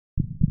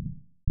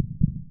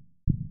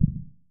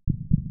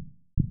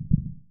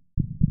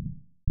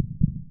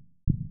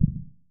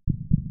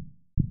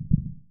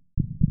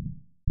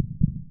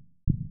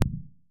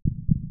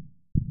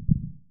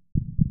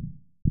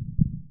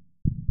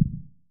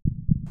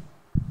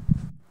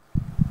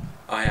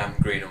I am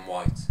green and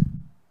white.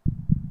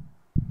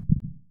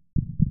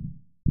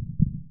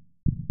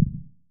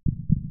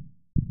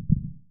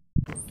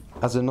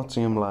 As a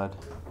Nottingham lad,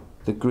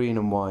 the green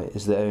and white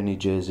is the only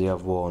jersey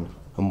I've worn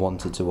and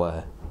wanted to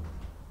wear.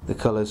 The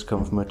colours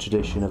come from a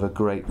tradition of a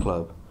great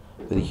club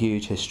with a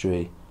huge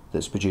history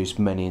that's produced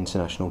many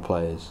international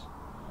players.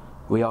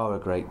 We are a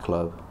great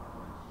club,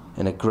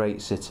 in a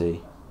great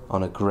city,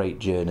 on a great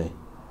journey.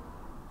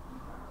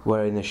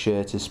 Wearing this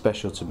shirt is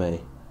special to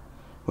me.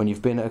 When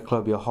you've been at a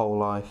club your whole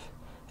life,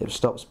 it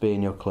stops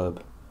being your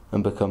club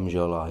and becomes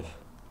your life.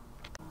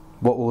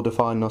 What will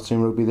define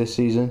Nottingham Rugby this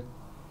season?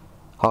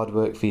 Hard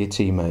work for your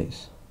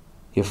teammates,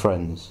 your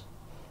friends,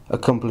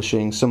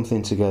 accomplishing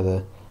something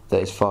together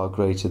that is far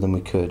greater than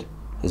we could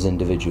as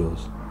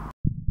individuals.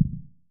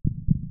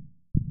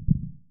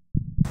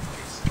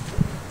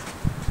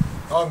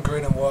 I'm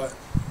green and white.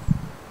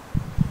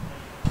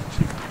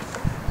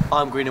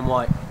 I'm green and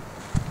white.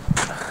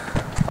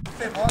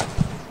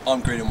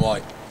 I'm green and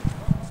white.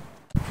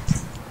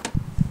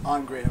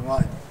 I'm green and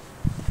white.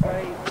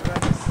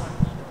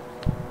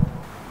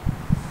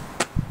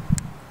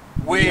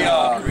 We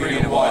are green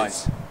and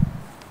white.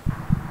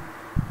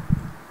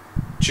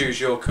 Choose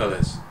your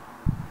colours.